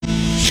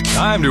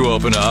Time to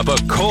open up a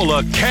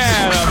cola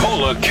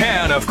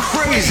can of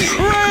crazy.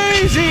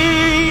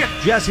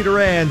 Jesse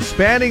Duran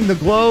spanning the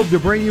globe to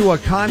bring you a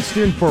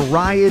constant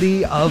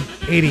variety of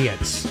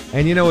idiots.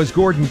 And as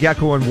Gordon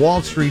Gekko on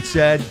Wall Street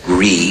said,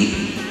 greed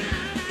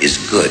is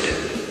good.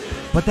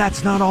 But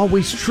that's not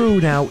always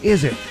true now,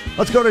 is it?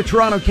 Let's go to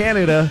Toronto,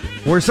 Canada,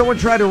 where someone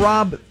tried to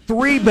rob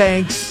 3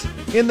 banks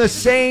in the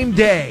same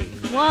day.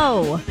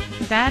 Whoa.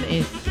 That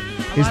is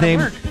His name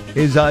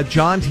is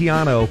John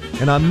Tiano,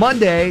 and on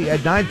Monday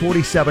at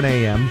 9:47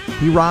 a.m.,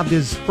 he robbed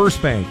his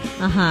first bank.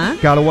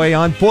 Got away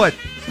on foot.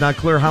 It's not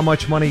clear how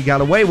much money he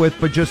got away with,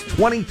 but just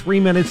 23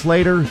 minutes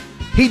later,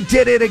 he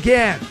did it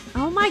again.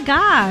 Oh, my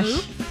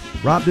gosh.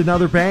 Robbed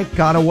another bank,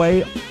 got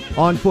away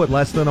on foot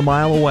less than a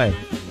mile away.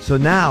 So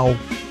now,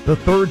 the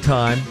third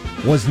time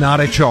was not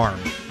a charm.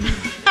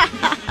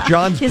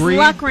 John's His greed,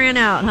 luck ran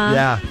out, huh?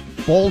 Yeah.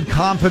 Bold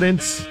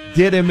confidence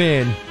did him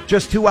in.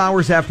 Just 2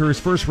 hours after his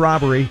first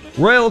robbery,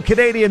 Royal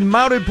Canadian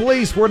Mounted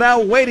Police were now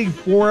waiting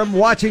for him,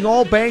 watching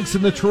all banks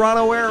in the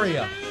Toronto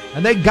area.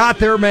 And they got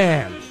their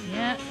man.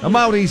 Yeah. The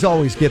Mounties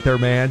always get their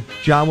man.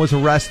 John was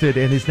arrested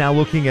and is now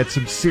looking at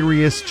some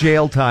serious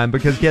jail time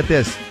because, get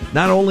this,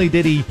 not only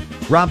did he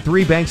rob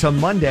 3 banks on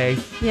Monday,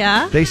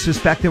 Yeah. they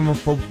suspect him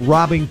of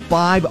robbing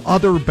 5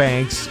 other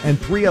banks and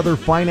 3 other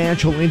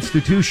financial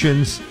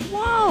institutions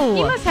Whoa.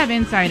 He must have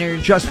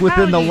insiders. just How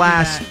within would the you do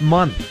last that?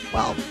 month.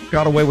 Well,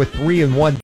 got away with 3 in one